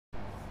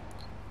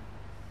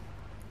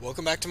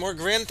Welcome back to more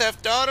Grand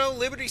Theft Auto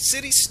Liberty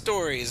City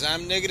Stories.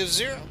 I'm Negative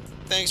Zero.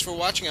 Thanks for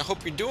watching. I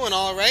hope you're doing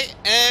alright.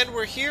 And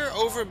we're here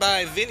over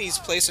by Vinny's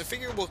place. I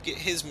figure we'll get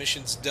his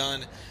missions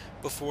done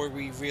before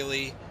we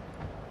really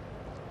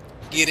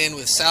get in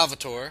with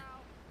Salvatore.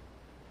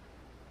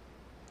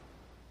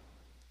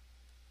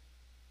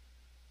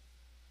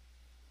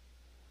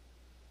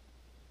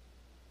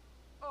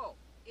 Oh,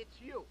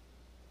 it's you.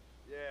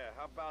 Yeah,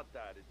 how about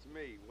that? It's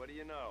me. What do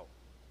you know?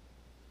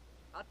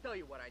 I'll tell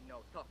you what I know,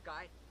 tough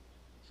guy.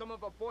 Some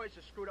of our boys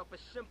have screwed up a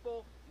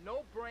simple,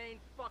 no-brain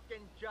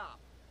fucking job.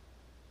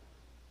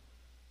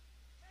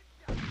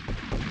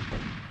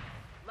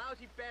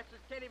 Lousy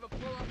bastards can't even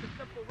pull off the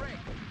simple rig.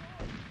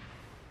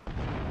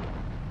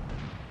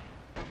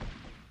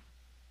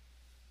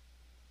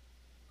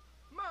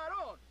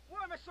 Maron,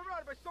 why am I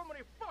surrounded by so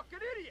many fucking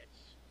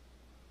idiots?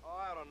 Oh,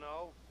 I don't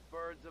know.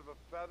 Birds of a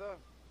feather?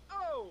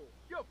 Oh,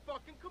 you're a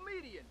fucking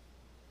comedian.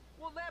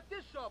 We'll laugh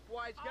this off,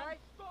 wise guy.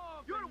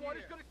 You're the one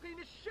who's gonna clean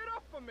this shit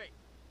up for me.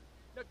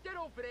 Now get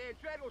over there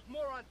and drag those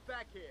morons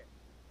back here.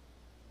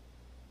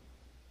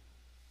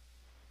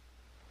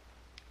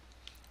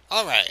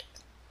 Alright.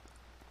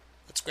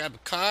 Let's grab a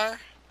car.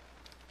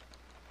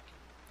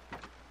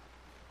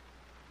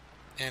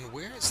 And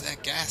where is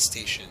that gas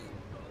station?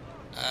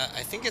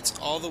 I think it's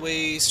all the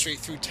way straight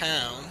through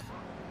town.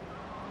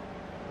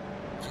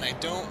 And I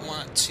don't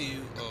want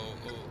to...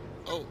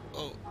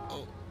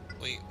 Oh.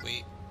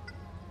 Wait.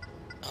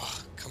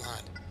 Oh, come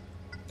on.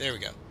 There we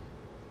go.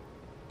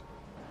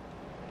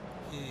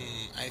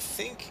 I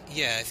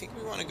think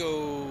we want to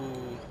go...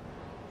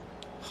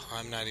 Oh,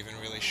 I'm not even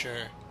really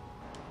sure.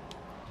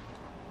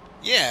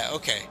 Yeah,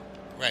 okay.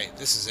 Right,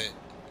 this is it.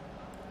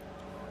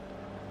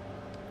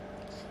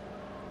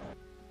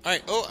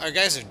 Alright, oh, our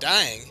guys are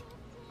dying.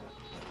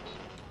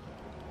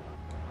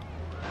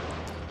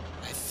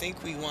 I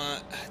think we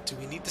want... Do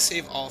we need to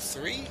save all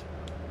three?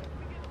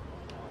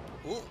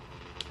 Ooh.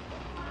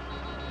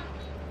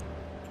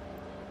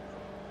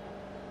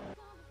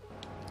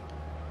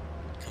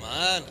 Come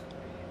on.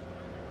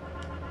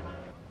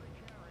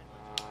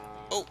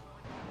 Oh.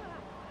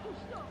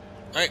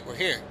 Alright, we're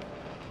here.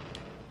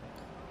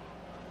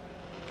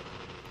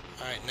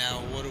 Alright,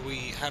 now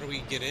how do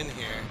we get in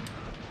here?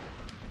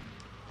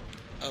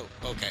 Oh,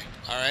 okay.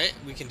 Alright,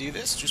 we can do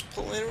this. Just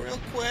pull in real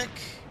quick.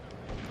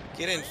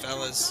 Get in,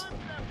 fellas.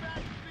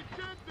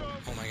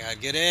 Oh my god,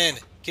 get in!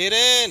 Get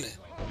in!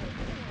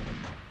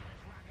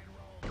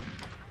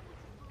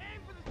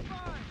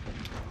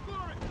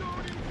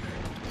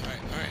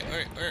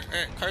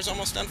 Alright, car's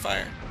almost on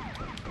fire.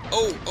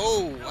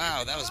 Oh,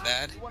 wow, that was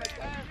bad.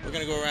 We're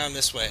gonna go around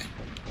this way.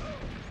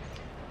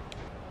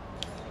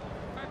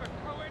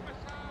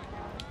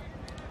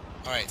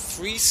 Alright,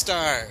 3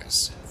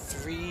 stars.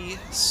 3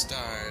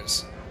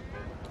 stars.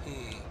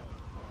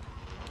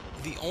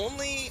 The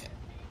only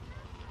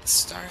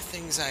star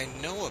things I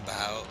know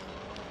about...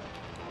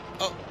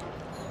 Oh,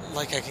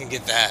 like I can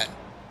get that.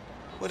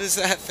 What is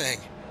that thing?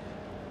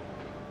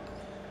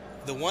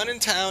 The one in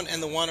town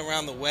and the one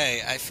around the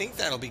way. I think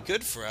that'll be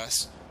good for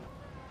us.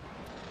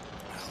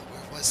 Oh,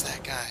 where was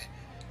that guy?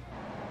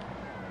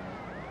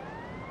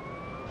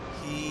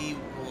 He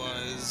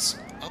was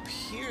up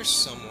here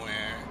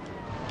somewhere.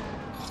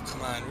 Oh,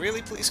 come on.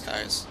 Really, police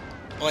cars?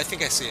 Oh, I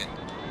think I see it.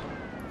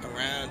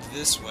 Around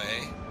this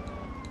way.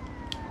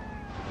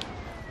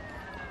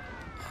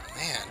 Oh,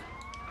 man.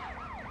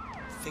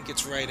 I think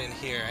it's right in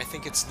here. I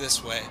think it's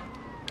this way.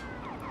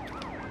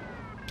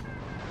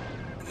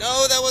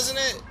 No, that wasn't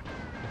it!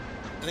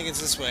 I think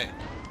it's this way.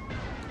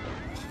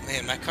 Oh,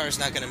 man, my car's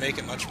not going to make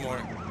it much more.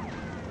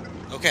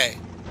 Okay,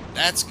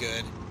 that's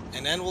good.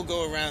 And then we'll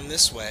go around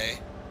this way.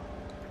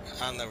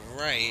 On the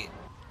right,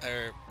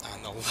 or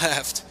on the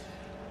left.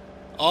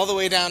 All the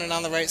way down and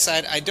on the right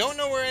side. I don't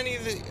know where any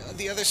of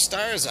the other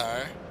stars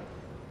are.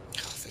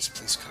 Oh, there's a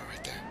police car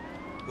right there.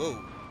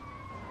 Whoa.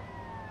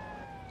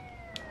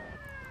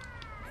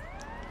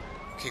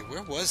 Okay,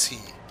 where was he?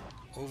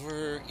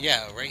 Over...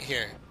 Yeah, right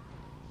here.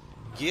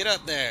 Get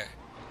up there.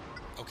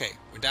 Okay,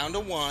 we're down to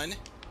 1.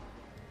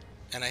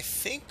 And I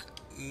think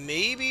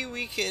maybe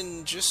we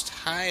can just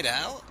hide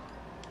out?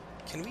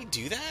 Can we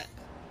do that?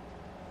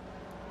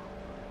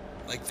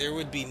 Like, there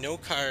would be no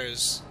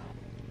cars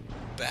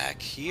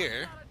back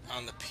here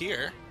on the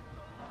pier.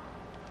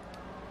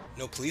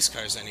 No police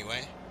cars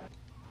anyway.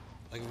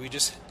 Like, if we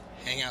just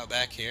hang out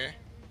back here.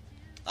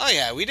 Oh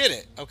yeah, we did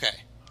it.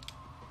 Okay.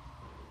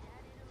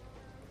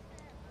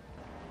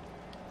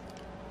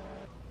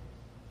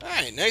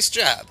 Alright, nice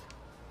job.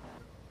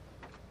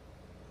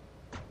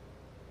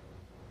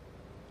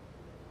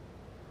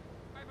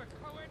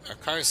 Our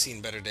car's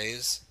seen better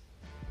days.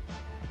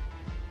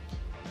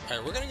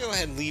 Alright, we're gonna go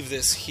ahead and leave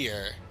this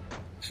here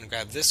and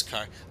grab this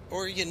car.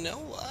 Or, you know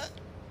what?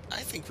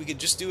 I think we could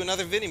just do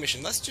another Vinny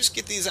mission. Let's just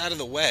get these out of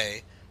the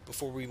way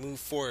before we move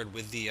forward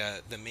with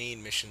the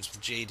main missions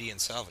with JD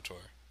and Salvatore.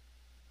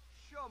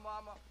 Sure,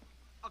 Mama.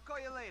 I'll call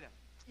you later.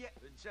 Yeah.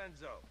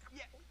 Vincenzo.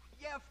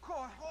 Yeah, of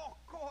course. Oh,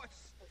 of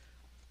course.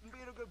 I'm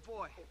being a good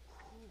boy.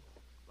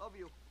 Love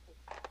you.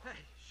 Hey,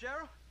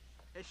 Cheryl?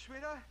 Hey,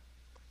 sweetheart?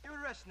 Give it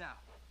a rest now.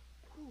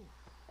 Whew.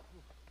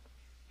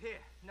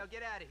 Here, now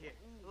get out of here.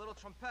 A little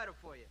trumpeter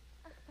for you.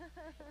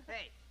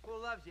 Hey, who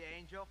loves you,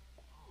 Angel?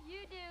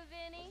 You do,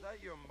 Vinny. Is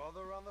that your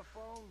mother on the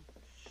phone?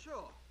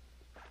 Sure.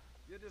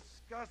 You're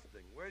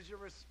disgusting. Where's your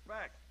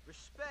respect?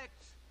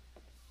 Respect?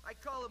 I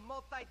call it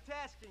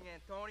multitasking,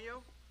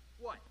 Antonio.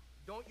 What?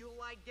 Don't you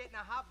like getting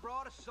a hot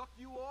bra to suck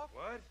you off?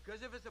 What?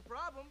 Because if it's a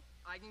problem,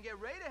 I can get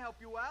Ray to help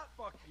you out.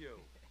 Fuck you.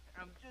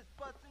 I'm just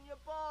busting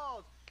your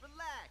balls.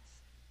 Relax.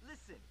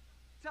 Listen,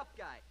 tough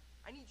guy,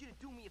 I need you to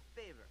do me a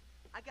favor.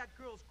 I got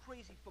girls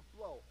crazy for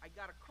blow. I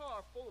got a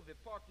car full of it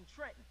parked in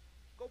Trenton.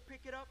 Go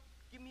pick it up,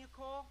 give me a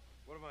call.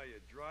 What am I, your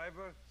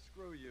driver?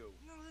 Screw you.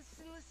 No,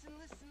 listen.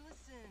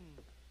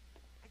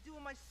 I do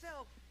it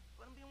myself,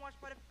 but I'm being watched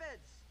by the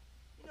feds.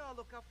 You know I'll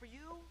look out for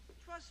you.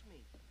 Trust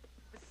me.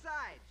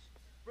 Besides,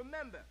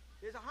 remember,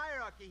 there's a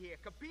hierarchy here,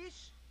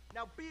 capiche?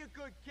 Now be a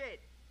good kid.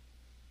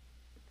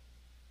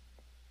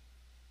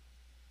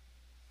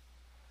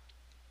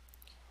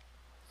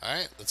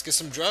 Alright, let's get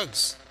some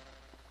drugs.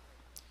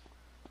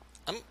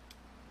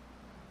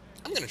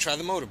 I'm gonna try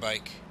the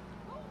motorbike.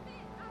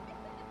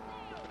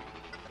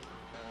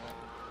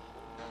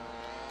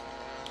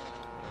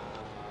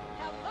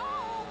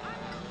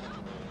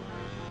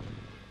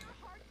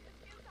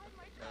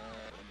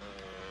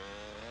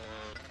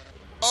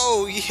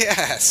 Oh,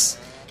 yes!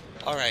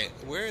 Alright,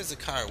 where is the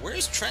car?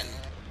 Where's Trenton?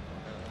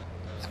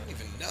 I don't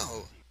even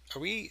know.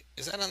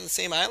 Is that on the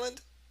same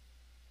island?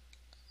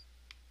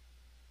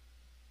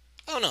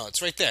 Oh no,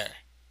 it's right there.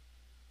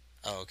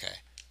 Oh, okay.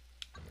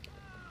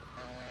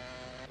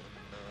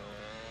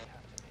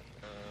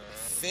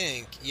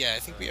 I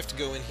think we have to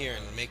go in here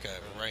and make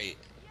a right.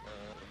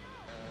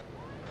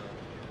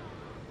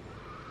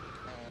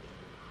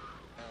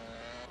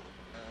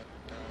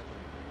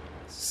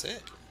 Is this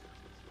it?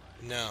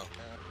 No.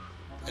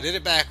 I did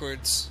it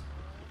backwards.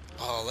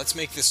 Oh, let's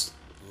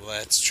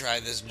try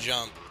this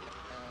jump.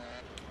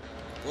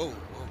 Whoa.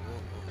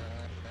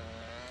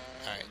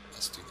 Alright,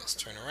 let's do this.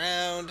 Turn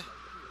around.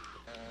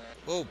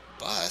 Whoa,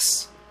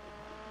 bus.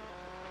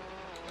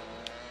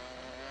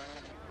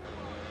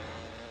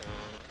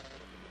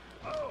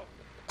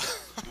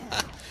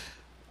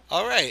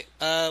 Alright,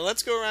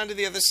 let's go around to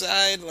the other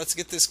side. Let's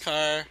get this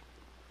car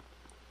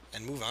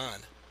and move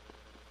on.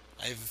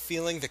 I have a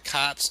feeling the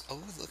cops...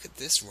 Oh, look at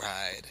this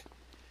ride.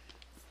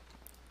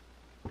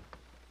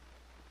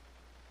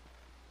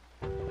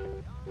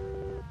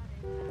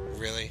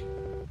 Really?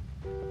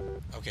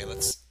 Okay,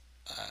 let's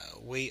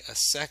wait a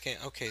second.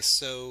 Okay,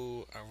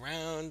 so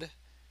around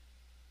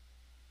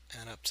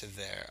and up to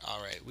there.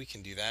 Alright, we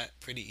can do that.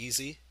 Pretty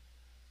easy.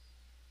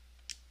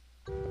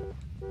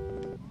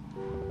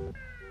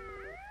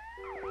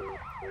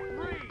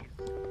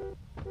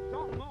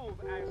 Don't move,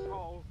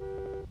 asshole.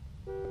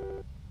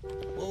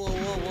 Whoa.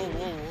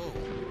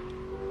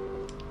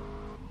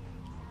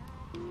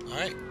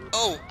 Alright.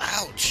 Oh,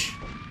 ouch!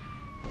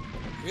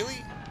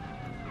 Really?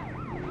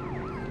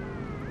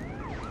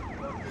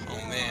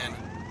 Oh, man.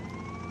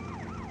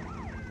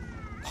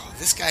 Oh,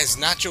 this guy's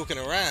not joking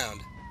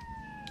around.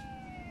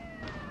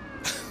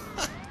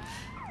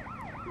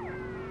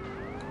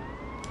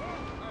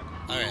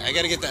 Alright, I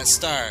gotta get that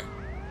star.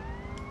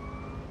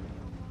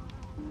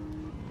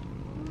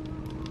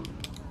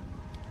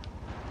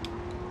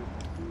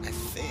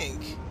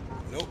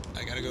 Nope,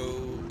 I gotta go...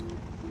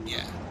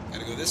 Yeah,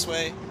 gotta go this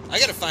way. I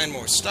gotta find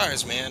more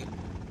stars, man.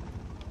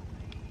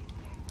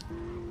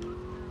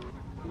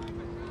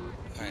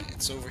 Alright,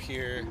 it's over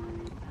here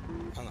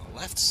on the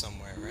left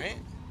somewhere, right?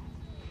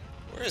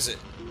 Where is it?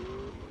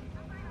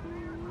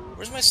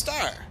 Where's my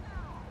star?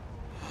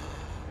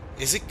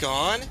 Is it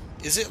gone?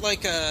 Is it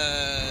like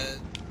a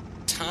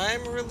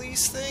time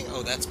release thing?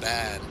 Oh, that's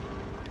bad.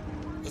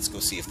 Let's go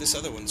see if this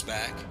other one's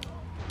back.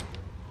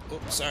 Oh,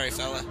 sorry,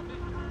 fella.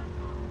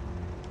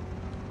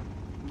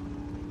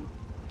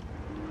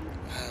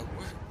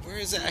 Where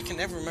is it? I can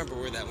never remember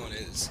where that one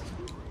is.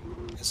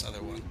 This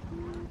other one.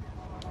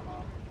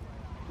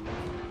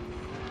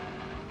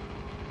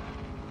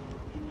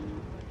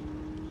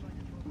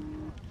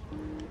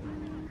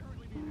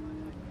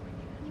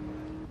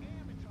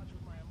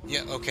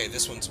 Yeah, okay,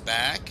 this one's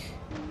back.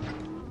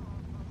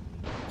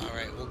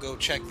 Alright, we'll go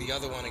check the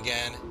other one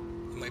again.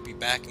 It might be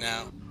back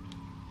now.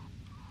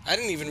 I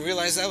didn't even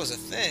realize that was a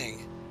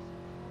thing.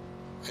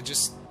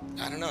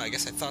 I don't know, I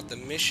guess I thought the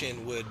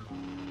mission would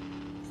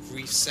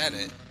reset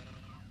it.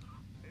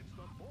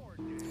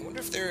 I wonder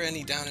if there are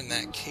any down in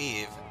that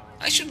cave.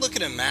 I should look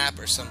at a map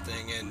or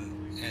something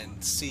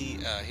and see.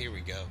 Here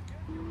we go.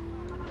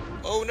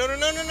 Oh, no.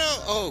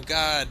 Oh,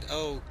 God.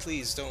 Oh,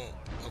 please don't.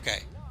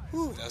 Okay.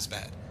 Whew, that was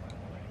bad.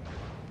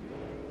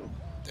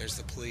 There's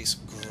the police.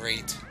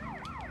 Great.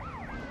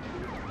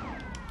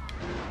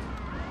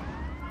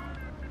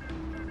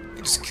 I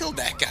just killed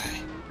that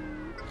guy.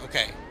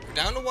 Okay, we're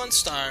down to 1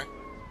 star.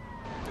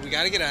 But we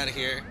gotta get out of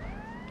here.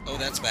 Oh,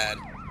 that's bad.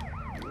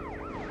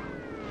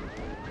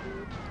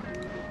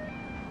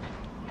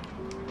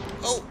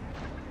 Oh!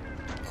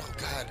 Oh,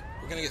 God.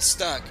 We're gonna get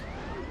stuck.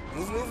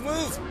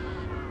 Move!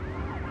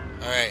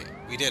 Alright,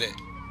 we did it.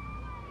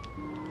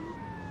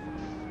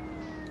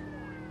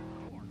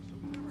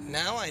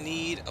 now I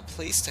need a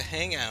place to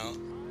hang out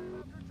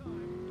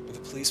where the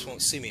police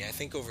won't see me. I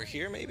think over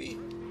here, maybe?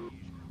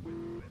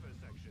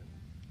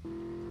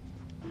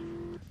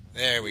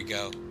 There we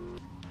go.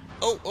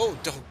 Oh,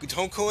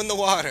 don't go in the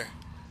water.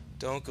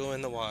 Don't go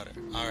in the water.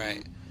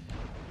 Alright.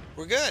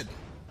 We're good.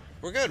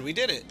 We're good. We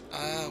did it.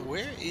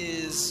 Where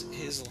is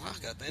his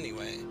lockup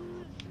anyway?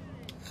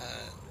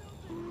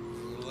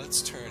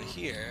 Let's turn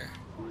here.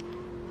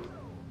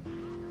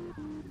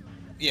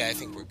 Yeah, I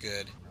think we're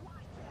good.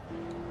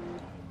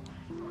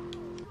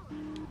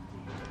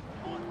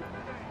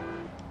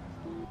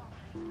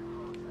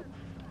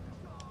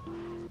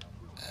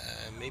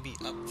 Maybe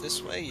up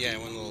this way? Yeah, I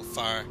went a little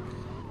far.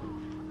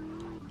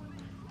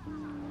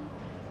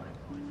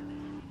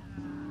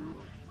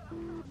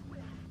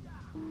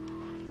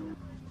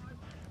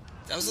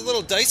 That was a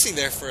little dicey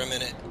there for a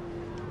minute.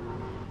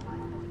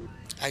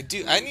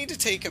 I need to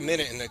take a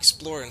minute and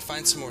explore and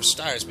find some more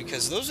stars,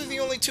 because those are the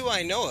only two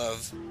I know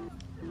of.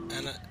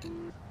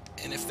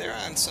 And if they're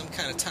on some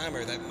kind of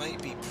timer, that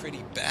might be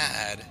pretty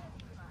bad.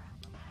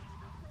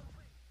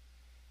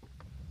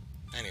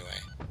 Anyway.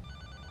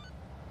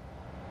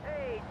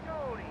 Hey,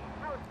 Tony,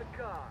 how's the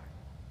car?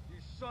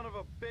 You son of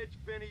a bitch,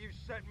 Vinny, you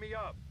set me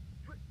up.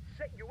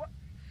 Set you up?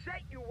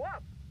 Set you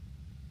up?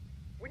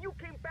 When you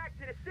came back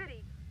to the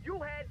city, you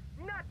had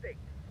nothing.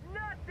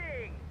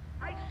 Nothing!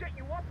 I set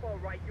you up all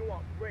right, you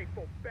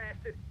ungrateful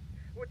bastard.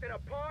 With an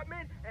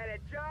apartment and a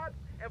job,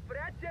 and for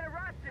that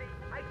generosity,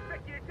 I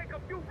expect you to take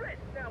a few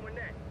risks now and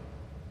then.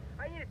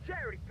 I ain't a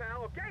charity,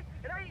 pal, okay?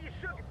 And I ain't your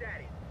sugar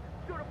daddy.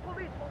 So the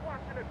police will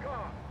watch in the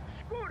car.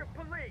 Screw the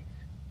police.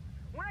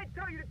 When I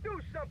tell you to do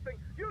something,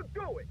 you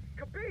do it.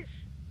 Capiche?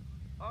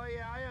 Oh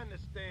yeah, I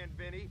understand,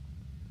 Vinny.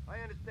 I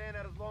understand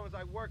that as long as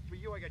I work for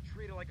you, I get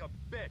treated like a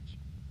bitch.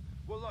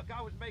 Well, look,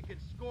 I was making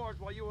scores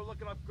while you were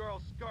looking up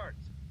girls'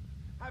 skirts.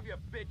 Have your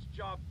bitch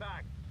job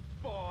back,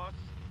 boss.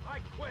 I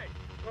quit.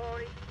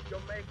 Tony,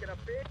 you're making a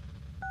bitch?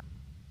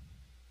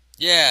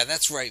 Yeah,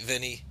 that's right,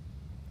 Vinny.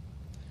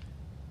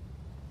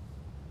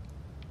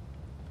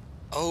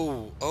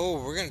 Oh,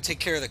 we're gonna take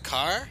care of the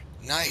car?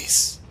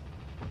 Nice.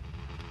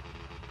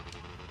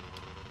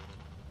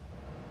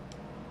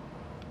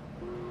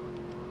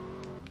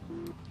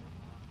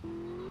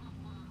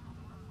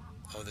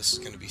 Oh, this is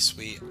gonna be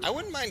sweet. I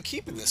wouldn't mind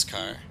keeping this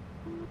car.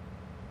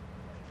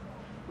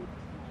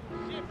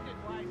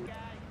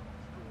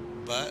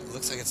 But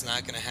looks like it's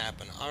not gonna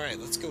happen. Alright,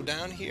 let's go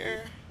down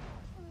here.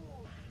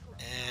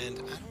 And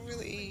I don't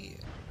really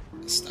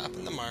stop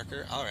in the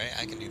marker. Alright,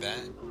 I can do that.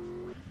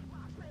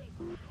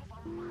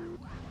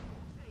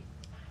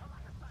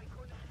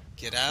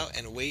 Get out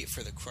and wait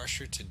for the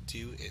crusher to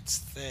do its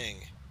thing.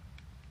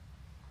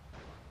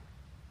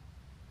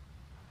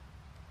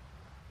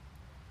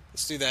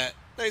 Let's do that.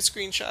 Nice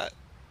screenshot.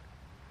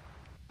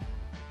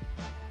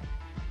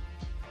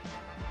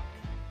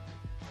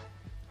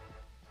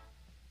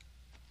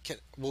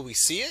 Will we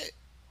see it?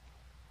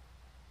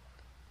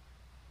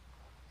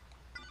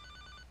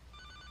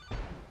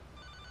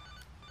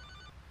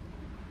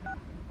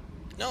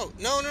 No.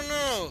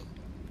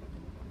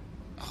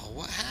 Oh,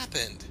 what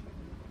happened?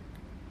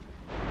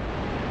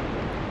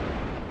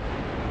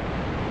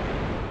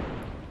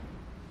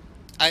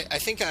 I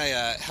think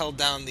I held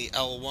down the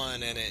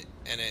L1 and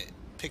it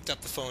picked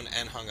up the phone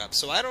and hung up.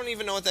 So I don't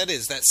even know what that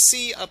is. That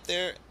C up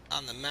there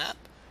on the map?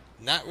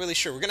 Not really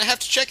sure. We're going to have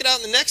to check it out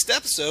in the next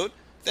episode.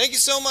 Thank you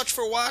so much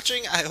for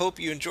watching. I hope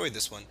you enjoyed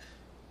this one.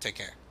 Take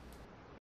care.